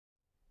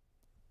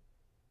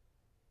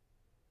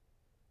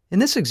In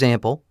this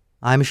example,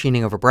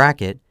 iMachining over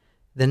bracket,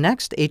 the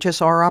next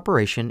HSR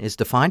operation is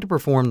defined to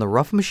perform the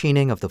rough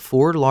machining of the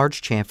 4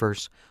 large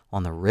chamfers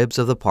on the ribs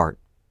of the part.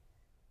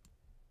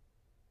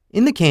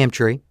 In the CAM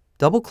tree,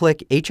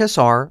 double-click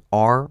HSR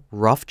R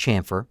Rough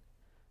Chamfer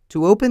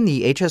to open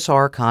the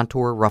HSR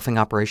Contour Roughing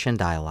Operation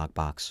dialog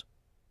box.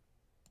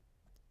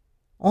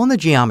 On the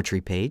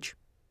Geometry page,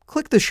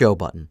 click the Show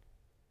button.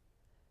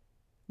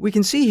 We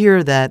can see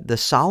here that the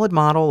solid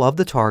model of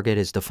the target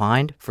is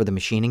defined for the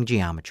machining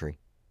geometry.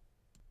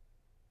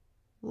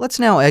 Let's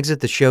now exit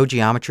the Show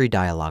Geometry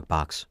dialog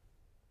box.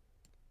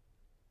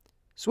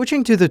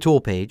 Switching to the Tool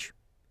page,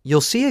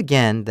 you'll see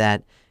again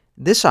that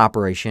this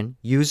operation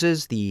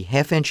uses the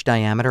 1/2-inch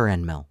diameter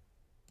end mill.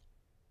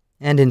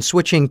 And in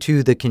switching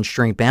to the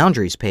Constraint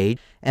Boundaries page,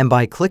 and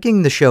by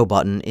clicking the Show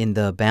button in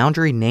the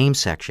Boundary Name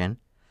section,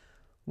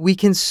 we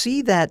can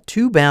see that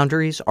 2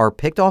 boundaries are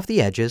picked off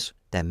the edges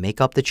that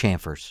make up the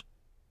chamfers.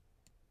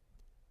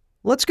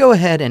 Let's go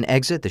ahead and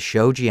exit the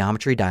Show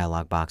Geometry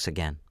dialog box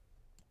again.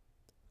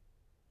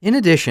 In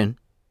addition,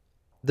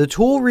 the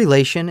tool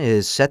relation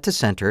is set to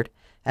centered,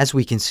 as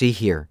we can see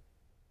here.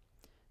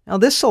 Now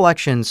this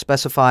selection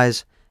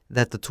specifies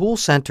that the tool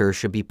center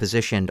should be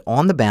positioned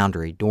on the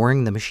boundary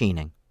during the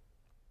machining.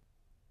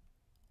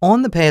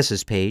 On the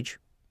Passes page,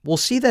 we'll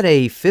see that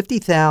a 50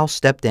 thou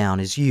step down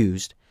is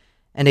used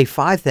and a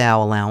 5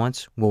 thou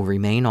allowance will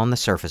remain on the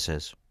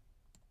surfaces.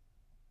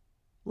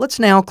 Let's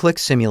now click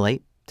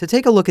Simulate to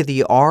take a look at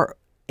the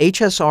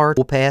HSR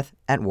toolpath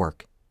at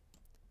work.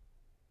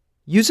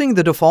 Using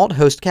the default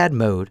HostCAD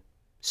mode,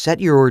 set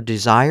your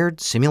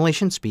desired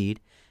simulation speed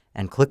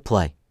and click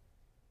Play.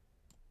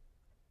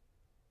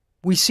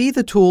 We see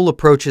the tool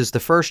approaches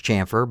the first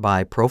chamfer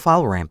by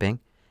profile ramping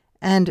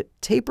and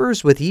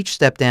tapers with each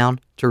step down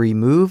to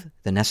remove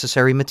the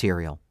necessary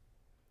material.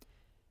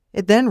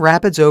 It then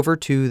rapids over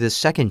to the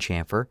second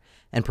chamfer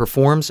and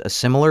performs a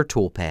similar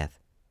toolpath.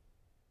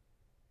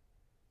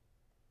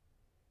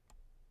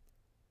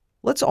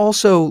 Let's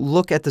also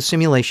look at the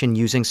simulation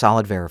using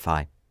Solid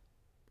Verify.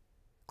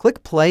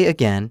 Click Play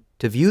again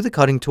to view the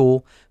cutting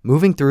tool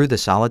moving through the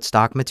solid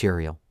stock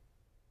material.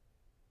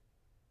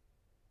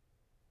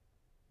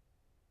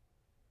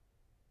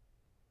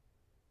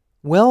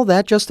 Well,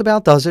 that just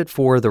about does it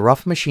for the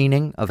rough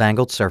machining of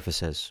angled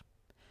surfaces.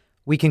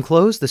 We can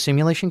close the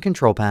Simulation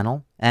Control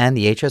Panel and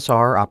the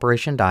HSR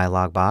Operation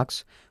dialog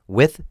box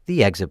with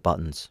the exit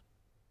buttons.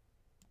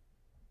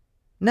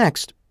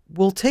 Next,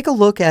 we'll take a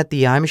look at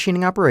the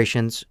iMachining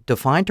operations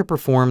defined to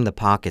perform the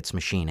pockets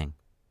machining.